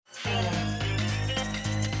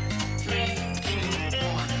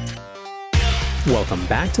Welcome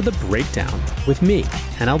back to The Breakdown with me,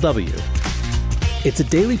 NLW. It's a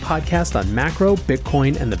daily podcast on macro,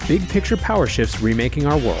 Bitcoin, and the big picture power shifts remaking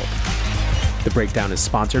our world. The Breakdown is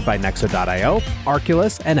sponsored by Nexo.io,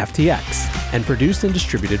 Arculus, and FTX, and produced and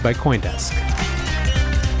distributed by CoinDesk.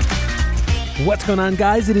 What's going on,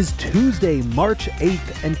 guys? It is Tuesday, March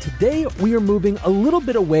 8th, and today we are moving a little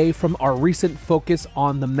bit away from our recent focus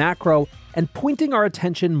on the macro and pointing our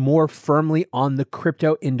attention more firmly on the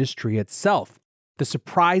crypto industry itself. The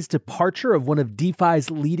surprise departure of one of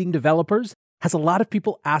DeFi's leading developers has a lot of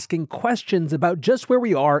people asking questions about just where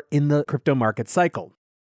we are in the crypto market cycle.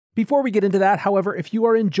 Before we get into that, however, if you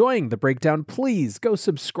are enjoying The Breakdown, please go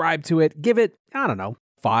subscribe to it. Give it,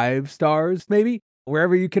 5 stars maybe?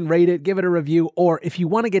 Wherever you can rate it, give it a review. Or if you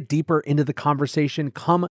want to get deeper into the conversation,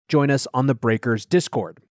 come join us on the Breakers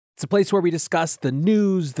Discord. It's a place where we discuss the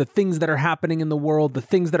news, the things that are happening in the world, the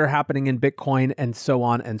things that are happening in Bitcoin, and so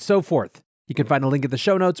on and so forth. You can find a link in the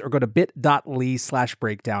show notes or go to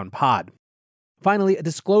bit.ly/breakdownpod. Finally, a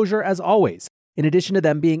disclosure as always. In addition to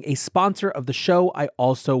them being a sponsor of the show, I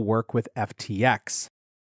also work with FTX.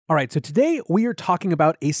 All right, so today we are talking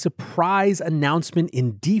about a surprise announcement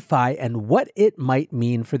in DeFi and what it might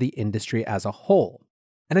mean for the industry as a whole.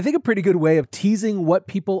 And I think a pretty good way of teasing what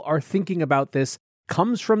people are thinking about this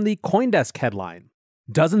comes from the CoinDesk headline.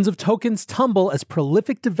 Dozens of tokens tumble as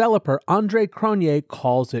prolific developer Andre Cronje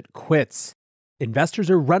calls it quits. Investors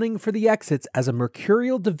are running for the exits as a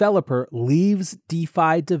mercurial developer leaves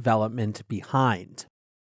DeFi development behind.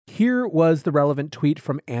 Here was the relevant tweet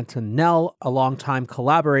from Anton Nell, a longtime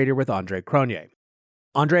collaborator with Andre Cronje.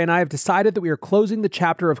 Andre and I have decided that we are closing the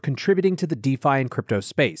chapter of contributing to the DeFi and crypto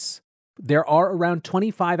space. There are around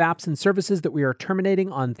 25 apps and services that we are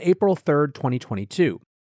terminating on April 3rd, 2022.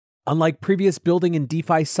 Unlike previous building in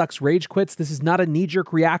DeFi sucks rage quits, this is not a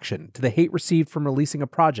knee-jerk reaction to the hate received from releasing a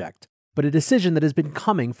project, but a decision that has been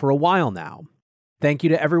coming for a while now. Thank you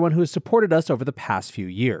to everyone who has supported us over the past few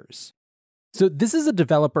years. So this is a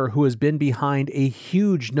developer who has been behind a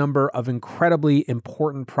huge number of incredibly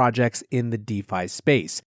important projects in the DeFi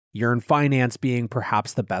space, Yearn Finance being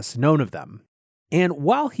perhaps the best known of them. And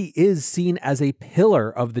while he is seen as a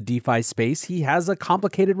pillar of the DeFi space, he has a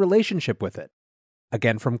complicated relationship with it.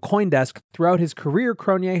 Again, from CoinDesk, throughout his career,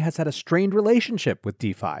 Cronje has had a strained relationship with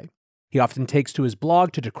DeFi. He often takes to his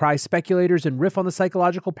blog to decry speculators and riff on the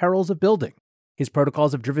psychological perils of building. His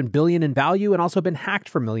protocols have driven billion in value and also been hacked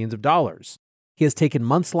for millions of dollars. He has taken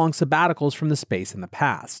months-long sabbaticals from the space in the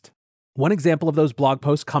past. One example of those blog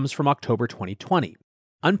posts comes from October 2020,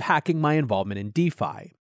 unpacking my involvement in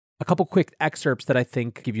DeFi. A couple quick excerpts that I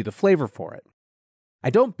think give you the flavor for it. I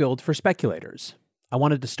don't build for speculators. I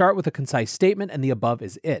wanted to start with a concise statement, and the above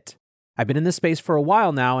is it. I've been in this space for a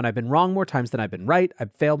while now, and I've been wrong more times than I've been right.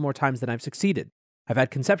 I've failed more times than I've succeeded. I've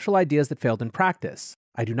had conceptual ideas that failed in practice.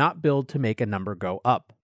 I do not build to make a number go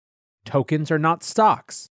up. Tokens are not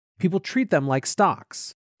stocks. People treat them like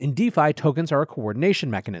stocks. In DeFi, tokens are a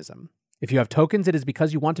coordination mechanism. If you have tokens, it is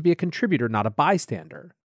because you want to be a contributor, not a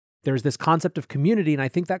bystander. There is this concept of community, and I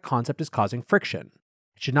think that concept is causing friction.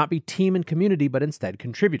 It should not be team and community, but instead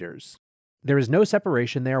contributors. There is no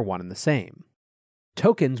separation, they are one and the same.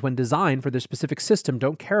 Tokens, when designed for their specific system,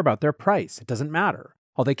 don't care about their price. It doesn't matter.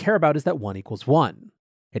 All they care about is that 1 equals 1.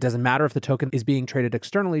 It doesn't matter if the token is being traded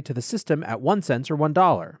externally to the system at 1 cent or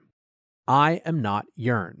 $1. I am not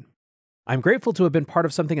Yearn. I'm grateful to have been part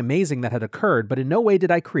of something amazing that had occurred, but in no way did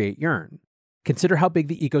I create Yearn. Consider how big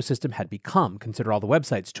the ecosystem had become. Consider all the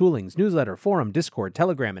websites, toolings, newsletter, forum, Discord,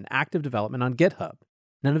 Telegram, and active development on GitHub.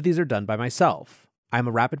 None of these are done by myself. I am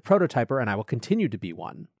a rapid prototyper, and I will continue to be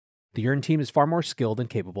one. The Yearn team is far more skilled and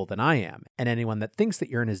capable than I am, and anyone that thinks that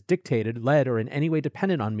Yearn is dictated, led, or in any way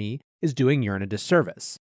dependent on me is doing Yearn a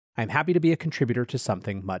disservice. I am happy to be a contributor to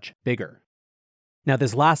something much bigger. Now,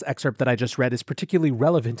 this last excerpt that I just read is particularly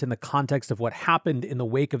relevant in the context of what happened in the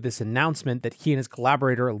wake of this announcement that he and his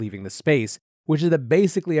collaborator are leaving the space, which is that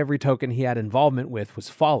basically every token he had involvement with was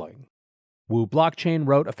falling. Wu Blockchain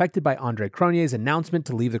wrote, affected by Andre Cronje's announcement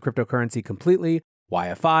to leave the cryptocurrency completely,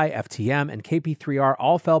 YFI, FTM, and KP3R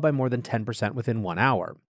all fell by more than 10% within 1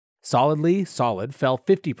 hour. Solid fell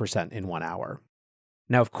 50% in 1 hour.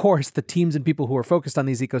 Now, of course, the teams and people who are focused on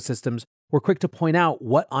these ecosystems were quick to point out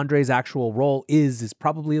what Andre's actual role is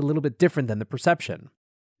probably a little bit different than the perception.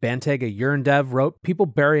 Banteg, a Yearn dev, wrote, people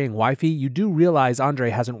burying Wi-Fi, you do realize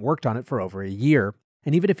Andre hasn't worked on it for over a year,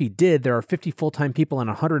 and even if he did, there are 50 full-time people and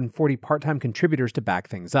 140 part-time contributors to back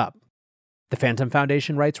things up. The Phantom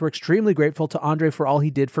Foundation writes, we're extremely grateful to Andre for all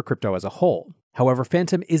he did for crypto as a whole. However,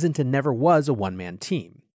 Phantom isn't and never was a one-man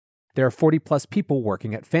team. There are 40-plus people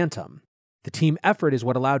working at Phantom. The team effort is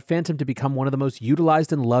what allowed Phantom to become one of the most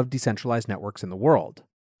utilized and loved decentralized networks in the world.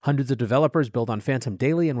 Hundreds of developers build on Phantom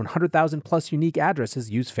daily, and 100,000 plus unique addresses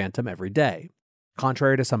use Phantom every day.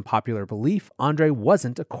 Contrary to some popular belief, Andre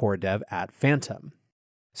wasn't a core dev at Phantom.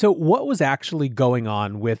 So what was actually going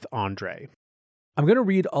on with Andre? I'm going to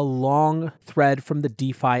read a long thread from the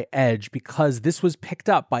DeFi Edge because this was picked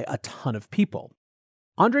up by a ton of people.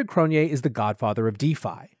 Andre Cronje is the godfather of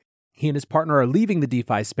DeFi. He and his partner are leaving the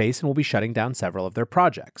DeFi space and will be shutting down several of their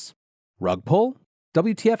projects. Rug pull?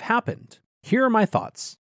 WTF happened? Here are my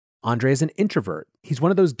thoughts. Andre is an introvert. He's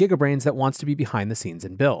one of those gigabrains that wants to be behind the scenes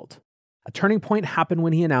and build. A turning point happened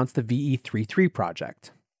when he announced the VE33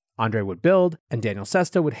 project. Andre would build, and Daniel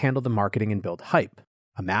Sesta would handle the marketing and build hype.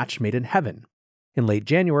 A match made in heaven. In late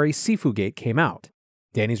January, Sifugate came out.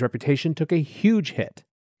 Danny's reputation took a huge hit.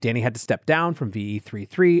 Danny had to step down from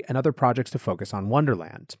VE33 and other projects to focus on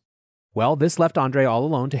Wonderland. Well, this left Andre all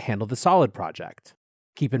alone to handle the Solid project.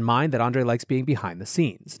 Keep in mind that Andre likes being behind the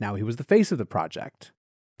scenes. Now he was the face of the project.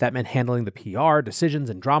 That meant handling the PR, decisions,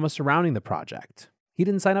 and drama surrounding the project. He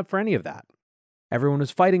didn't sign up for any of that. Everyone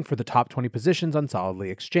was fighting for the top 20 positions on Solidly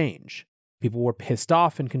Exchange. People were pissed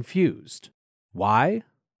off and confused. Why?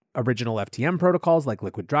 Original FTM protocols like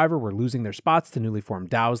Liquid Driver were losing their spots to newly formed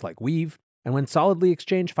DAOs like Weave, and when Solidly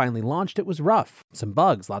Exchange finally launched, it was rough. Some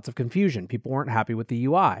bugs, lots of confusion, people weren't happy with the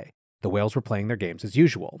UI. The whales were playing their games as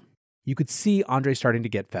usual. You could see Andre starting to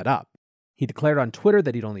get fed up. He declared on Twitter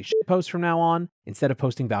that he'd only shitpost from now on. Instead of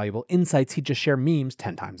posting valuable insights, he'd just share memes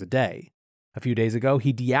 10 times a day. A few days ago,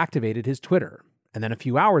 he deactivated his Twitter. And then a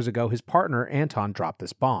few hours ago, his partner, Anton, dropped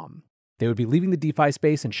this bomb. They would be leaving the DeFi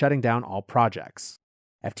space and shutting down all projects.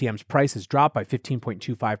 FTM's price has dropped by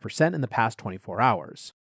 15.25% in the past 24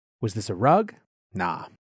 hours. Was this a rug? Nah.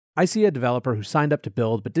 I see a developer who signed up to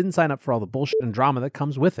build but didn't sign up for all the bullshit and drama that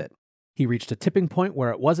comes with it. He reached a tipping point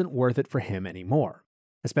where it wasn't worth it for him anymore,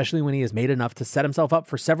 especially when he has made enough to set himself up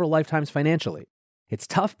for several lifetimes financially. It's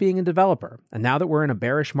tough being a developer, and now that we're in a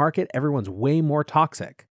bearish market, everyone's way more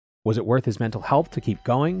toxic. Was it worth his mental health to keep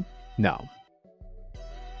going? No.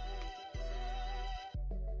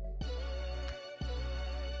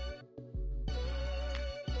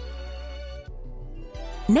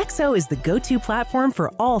 Nexo is the go-to platform for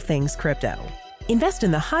all things crypto. Invest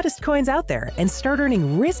in the hottest coins out there and start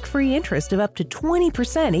earning risk-free interest of up to 20%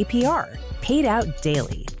 APR, paid out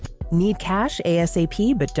daily. Need cash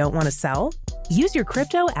ASAP but don't want to sell? Use your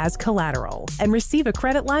crypto as collateral and receive a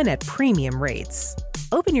credit line at premium rates.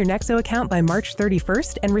 Open your Nexo account by March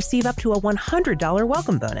 31st and receive up to a $100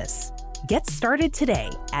 welcome bonus. Get started today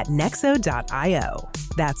at nexo.io.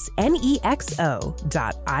 That's NEXO.io.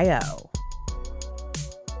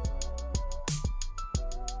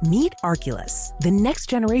 Meet Arculus, the next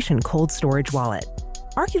generation cold storage wallet.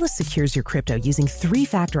 Arculus secures your crypto using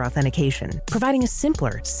 3-factor authentication, providing a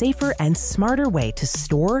simpler, safer, and smarter way to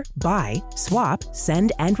store, buy, swap,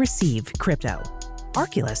 send, and receive crypto.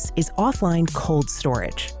 Arculus is offline cold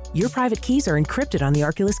storage. Your private keys are encrypted on the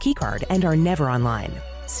Arculus keycard and are never online.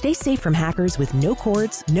 Stay safe from hackers with no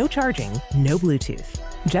cords, no charging, no Bluetooth.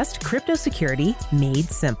 Just crypto security made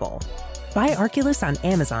simple. Buy Arculus on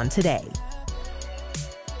Amazon today.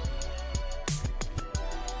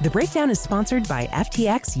 The Breakdown is sponsored by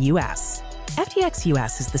FTX US. FTX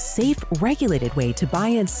US is the safe, regulated way to buy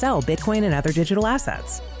and sell Bitcoin and other digital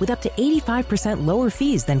assets, with up to 85% lower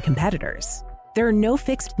fees than competitors. There are no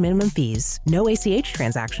fixed minimum fees, no ACH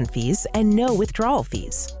transaction fees, and no withdrawal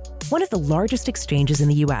fees. One of the largest exchanges in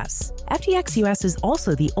the US, FTX US is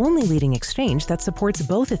also the only leading exchange that supports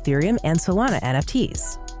both Ethereum and Solana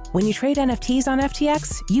NFTs. When you trade NFTs on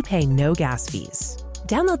FTX, you pay no gas fees.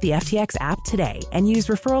 Download the FTX app today and use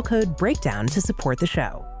referral code BREAKDOWN to support the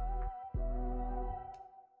show.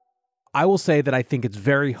 I will say that I think it's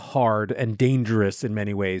very hard and dangerous in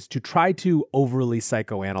many ways to try to overly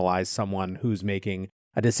psychoanalyze someone who's making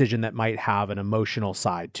a decision that might have an emotional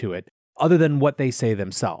side to it, other than what they say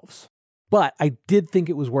themselves. But I did think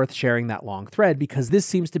it was worth sharing that long thread because this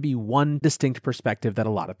seems to be one distinct perspective that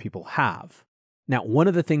a lot of people have. Now, one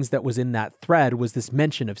of the things that was in that thread was this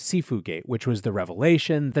mention of Sifugate, which was the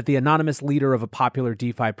revelation that the anonymous leader of a popular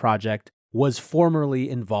DeFi project was formerly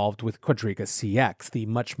involved with Quadriga CX, the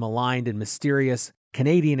much maligned and mysterious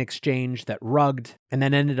Canadian exchange that rugged and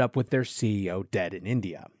then ended up with their CEO dead in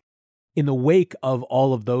India. In the wake of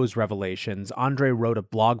all of those revelations, Andre wrote a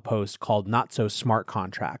blog post called Not So Smart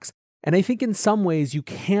Contracts. And I think in some ways you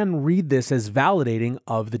can read this as validating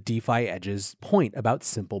of the DeFi Edge's point about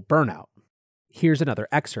simple burnout. Here's another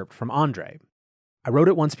excerpt from Andre. I wrote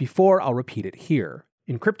it once before, I'll repeat it here.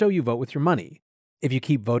 In crypto, you vote with your money. If you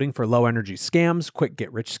keep voting for low-energy scams,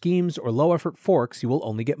 quick-get-rich schemes, or low-effort forks, you will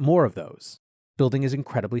only get more of those. Building is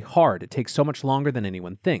incredibly hard. It takes so much longer than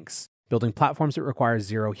anyone thinks. Building platforms that require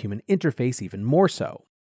zero human interface even more so.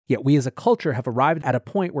 Yet we as a culture have arrived at a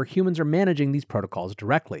point where humans are managing these protocols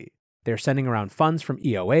directly. They're sending around funds from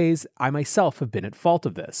EOAs. I myself have been at fault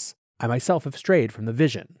of this. I myself have strayed from the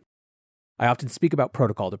vision. I often speak about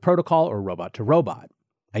protocol to protocol or robot to robot.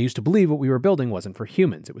 I used to believe what we were building wasn't for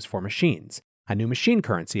humans, it was for machines. A new machine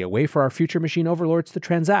currency, a way for our future machine overlords to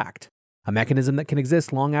transact. A mechanism that can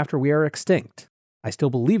exist long after we are extinct. I still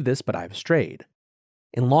believe this, but I've strayed.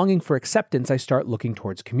 In longing for acceptance, I start looking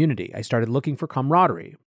towards community. I started looking for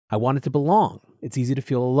camaraderie. I wanted to belong. It's easy to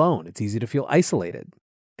feel alone. It's easy to feel isolated.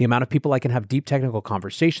 The amount of people I can have deep technical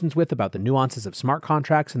conversations with about the nuances of smart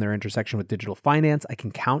contracts and their intersection with digital finance, I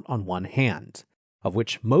can count on one hand, of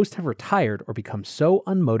which most have retired or become so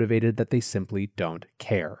unmotivated that they simply don't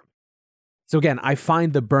care. So again, I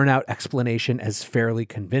find the burnout explanation as fairly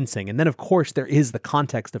convincing. And then, of course, there is the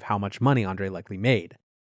context of how much money Andre likely made.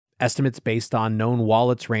 Estimates based on known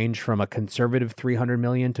wallets range from a conservative $300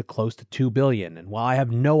 million to close to $2 billion. And while I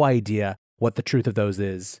have no idea what the truth of those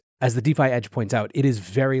is, as the DeFi Edge points out, it is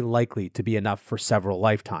very likely to be enough for several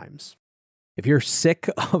lifetimes. If you're sick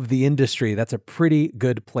of the industry, that's a pretty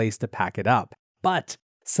good place to pack it up. But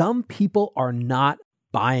some people are not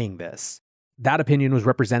buying this. That opinion was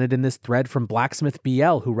represented in this thread from Blacksmith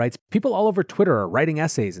BL, who writes, people all over Twitter are writing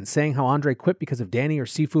essays and saying how Andre quit because of Danny or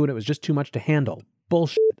Sifu and it was just too much to handle.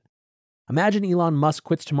 Bullshit. Imagine Elon Musk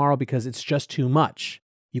quits tomorrow because it's just too much.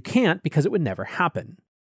 You can't because it would never happen.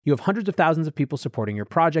 You have hundreds of thousands of people supporting your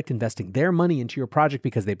project, investing their money into your project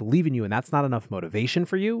because they believe in you, and that's not enough motivation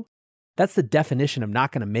for you? That's the definition of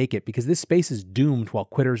not going to make it, because this space is doomed while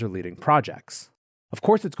quitters are leading projects. Of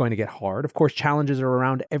course it's going to get hard. Of course challenges are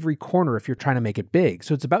around every corner if you're trying to make it big.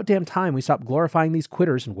 So it's about damn time we stop glorifying these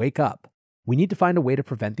quitters and wake up. We need to find a way to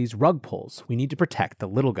prevent these rug pulls. We need to protect the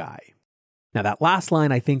little guy. Now that last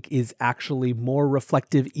line I think is actually more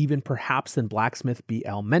reflective even perhaps than Blacksmith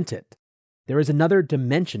BL meant it. There is another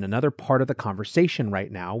dimension, another part of the conversation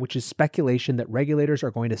right now, which is speculation that regulators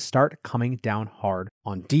are going to start coming down hard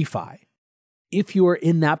on DeFi. If you are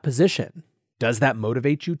in that position, does that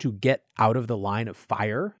motivate you to get out of the line of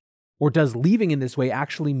fire? Or does leaving in this way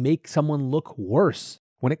actually make someone look worse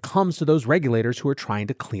when it comes to those regulators who are trying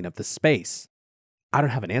to clean up the space? I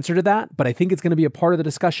don't have an answer to that, but I think it's going to be a part of the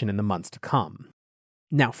discussion in the months to come.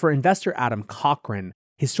 Now, for investor Adam Cochran,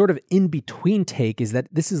 his sort of in-between take is that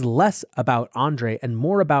this is less about Andre and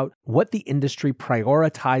more about what the industry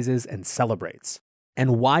prioritizes and celebrates,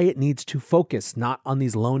 and why it needs to focus not on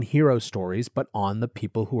these lone hero stories, but on the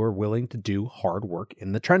people who are willing to do hard work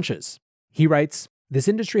in the trenches. He writes, this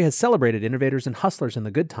industry has celebrated innovators and hustlers in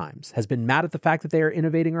the good times, has been mad at the fact that they are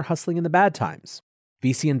innovating or hustling in the bad times.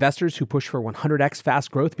 VC investors who push for 100x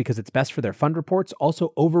fast growth because it's best for their fund reports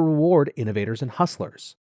also over-reward innovators and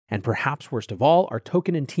hustlers. And perhaps worst of all, our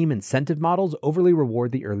token and team incentive models overly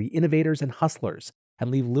reward the early innovators and hustlers and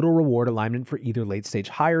leave little reward alignment for either late-stage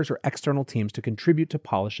hires or external teams to contribute to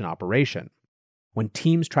polish an operation. When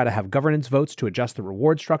teams try to have governance votes to adjust the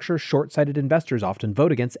reward structure, short-sighted investors often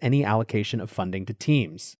vote against any allocation of funding to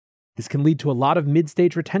teams. This can lead to a lot of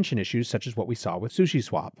mid-stage retention issues such as what we saw with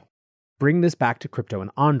SushiSwap. Bring this back to crypto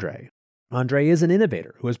and Andre. Andre is an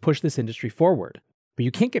innovator who has pushed this industry forward. But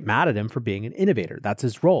you can't get mad at him for being an innovator. That's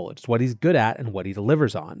his role. It's what he's good at and what he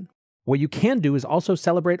delivers on. What you can do is also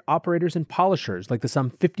celebrate operators and polishers, like the some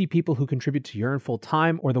 50 people who contribute to Yearn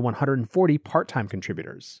full-time or the 140 part-time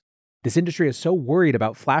contributors. This industry is so worried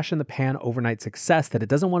about flash-in-the-pan overnight success that it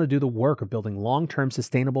doesn't want to do the work of building long-term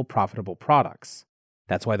sustainable, profitable products.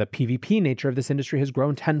 That's why the PvP nature of this industry has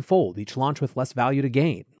grown tenfold, each launch with less value to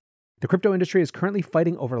gain. The crypto industry is currently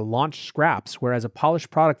fighting over launch scraps, whereas a polished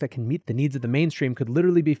product that can meet the needs of the mainstream could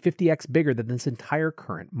literally be 50x bigger than this entire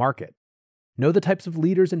current market. Know the types of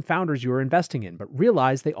leaders and founders you are investing in, but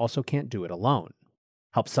realize they also can't do it alone.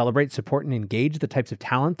 Help celebrate, support, and engage the types of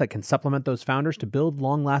talent that can supplement those founders to build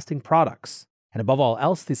long-lasting products. And above all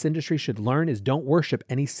else, this industry should learn is don't worship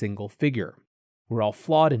any single figure. We're all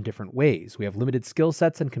flawed in different ways. We have limited skill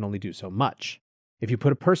sets and can only do so much. If you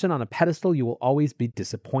put a person on a pedestal, you will always be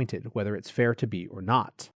disappointed, whether it's fair to be or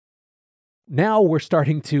not. Now we're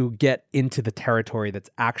starting to get into the territory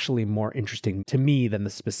that's actually more interesting to me than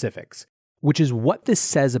the specifics, which is what this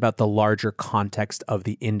says about the larger context of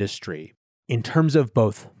the industry, in terms of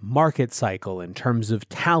both market cycle, in terms of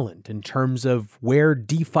talent, in terms of where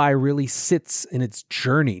DeFi really sits in its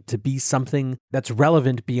journey to be something that's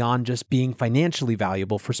relevant beyond just being financially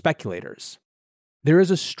valuable for speculators. There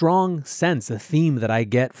is a strong sense, a theme that I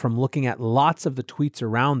get from looking at lots of the tweets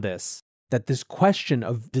around this, that this question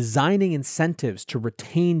of designing incentives to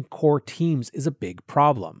retain core teams is a big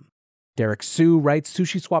problem. Derek Su writes,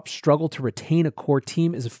 SushiSwap's struggle to retain a core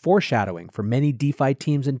team is a foreshadowing for many DeFi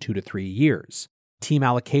teams in 2 to 3 years. Team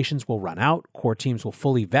allocations will run out, core teams will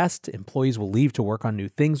fully vest, employees will leave to work on new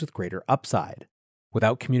things with greater upside.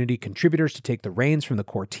 Without community contributors to take the reins from the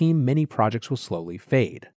core team, many projects will slowly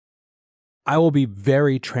fade. I will be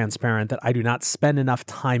very transparent that I do not spend enough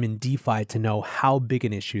time in DeFi to know how big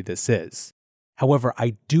an issue this is. However,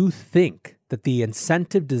 I do think that the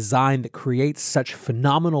incentive design that creates such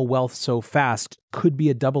phenomenal wealth so fast could be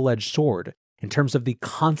a double-edged sword in terms of the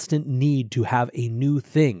constant need to have a new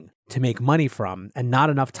thing to make money from and not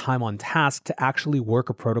enough time on task to actually work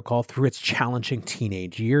a protocol through its challenging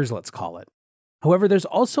teenage years, let's call it. However, there's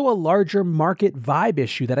also a larger market vibe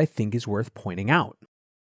issue that I think is worth pointing out.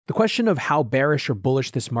 The question of how bearish or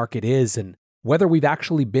bullish this market is and whether we've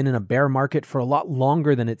actually been in a bear market for a lot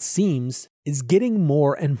longer than it seems is getting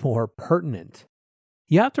more and more pertinent.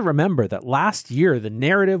 You have to remember that last year, the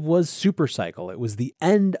narrative was supercycle. It was the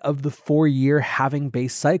end of the 4-year halving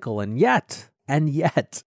base cycle. And yet,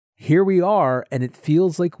 here we are, and it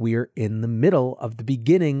feels like we're in the middle of the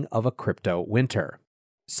beginning of a crypto winter.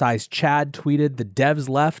 Size Chad tweeted, the devs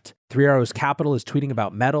left, 3 Arrows Capital is tweeting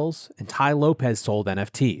about metals, and Tai Lopez sold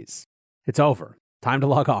NFTs. It's over. Time to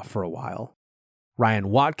log off for a while. Ryan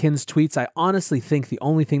Watkins tweets, I honestly think the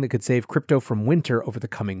only thing that could save crypto from winter over the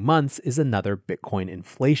coming months is another Bitcoin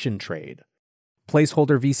inflation trade.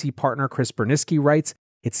 Placeholder VC partner Chris Bernisky writes,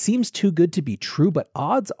 it seems too good to be true, but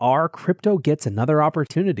odds are crypto gets another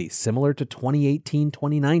opportunity similar to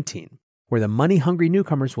 2018-2019, where the money-hungry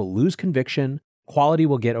newcomers will lose conviction, quality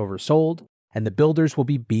will get oversold, and the builders will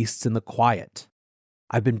be beasts in the quiet.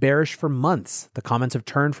 I've been bearish for months. The comments have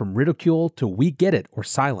turned from ridicule to we get it or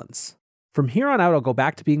silence. From here on out, I'll go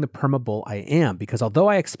back to being the perma-bull I am, because although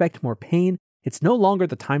I expect more pain, it's no longer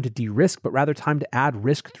the time to de-risk, but rather time to add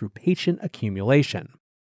risk through patient accumulation.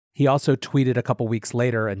 He also tweeted a couple weeks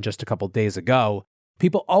later and just a couple days ago,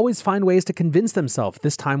 people always find ways to convince themselves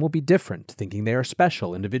this time will be different, thinking they are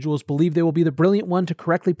special. Individuals believe they will be the brilliant one to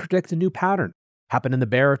correctly predict a new pattern. Happened in the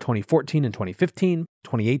bear of 2014 and 2015,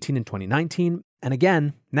 2018 and 2019, and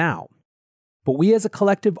again, now. But we as a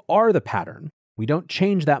collective are the pattern. We don't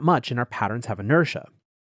change that much and our patterns have inertia.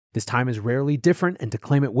 This time is rarely different, and to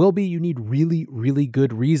claim it will be, you need really, really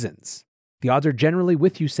good reasons. The odds are generally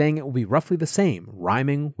with you saying it will be roughly the same,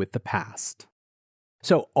 rhyming with the past.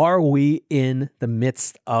 So are we in the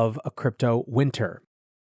midst of a crypto winter?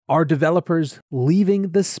 Are developers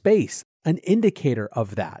leaving the space an indicator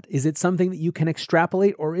of that? Is it something that you can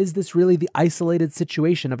extrapolate, or is this really the isolated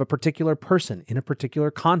situation of a particular person in a particular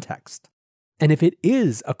context? And if it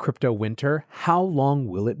is a crypto winter, how long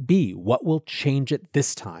will it be? What will change it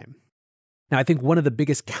this time? Now, I think one of the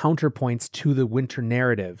biggest counterpoints to the winter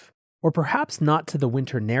narrative, or perhaps not to the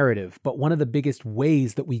winter narrative, but one of the biggest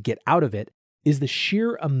ways that we get out of it, is the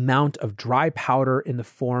sheer amount of dry powder in the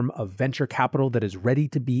form of venture capital that is ready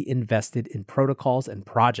to be invested in protocols and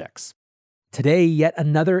projects. Today, yet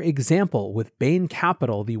another example with Bain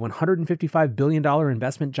Capital, the $155 billion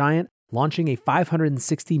investment giant, launching a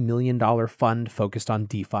 $560 million fund focused on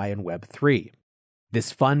DeFi and Web3.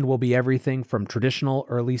 This fund will be everything from traditional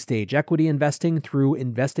early-stage equity investing through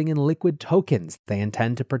investing in liquid tokens. They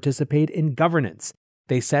intend to participate in governance.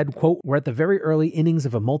 They said, quote, we're at the very early innings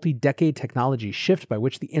of a multi-decade technology shift by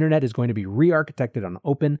which the internet is going to be re-architected on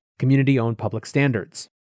open, community-owned public standards.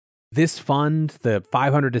 This fund, the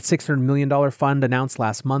 $500 to $600 million fund announced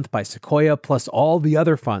last month by Sequoia, plus all the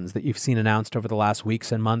other funds that you've seen announced over the last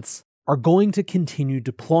weeks and months, are going to continue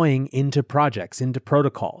deploying into projects, into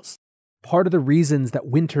protocols. Part of the reasons that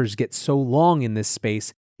winters get so long in this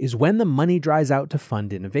space is when the money dries out to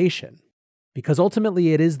fund innovation. Because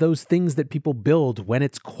ultimately it is those things that people build when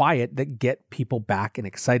it's quiet that get people back and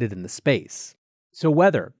excited in the space. So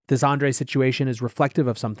whether this Andre situation is reflective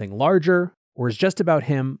of something larger or is just about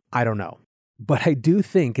him, I don't know. But I do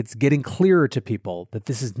think it's getting clearer to people that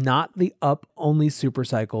this is not the up-only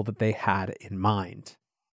supercycle that they had in mind.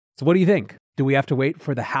 So what do you think? Do we have to wait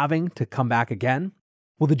for the halving to come back again?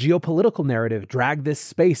 Will the geopolitical narrative drag this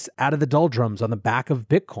space out of the doldrums on the back of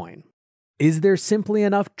Bitcoin? Is there simply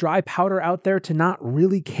enough dry powder out there to not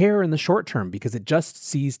really care in the short term because it just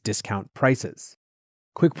sees discount prices?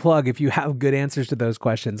 Quick plug, if you have good answers to those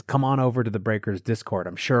questions, come on over to the Breakers Discord.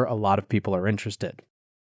 I'm sure a lot of people are interested.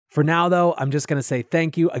 For now, though, I'm just going to say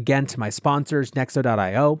thank you again to my sponsors,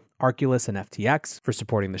 Nexo.io, Arculus, and FTX for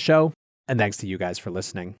supporting the show. And thanks to you guys for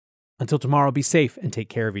listening. Until tomorrow, be safe and take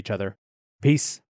care of each other. Peace.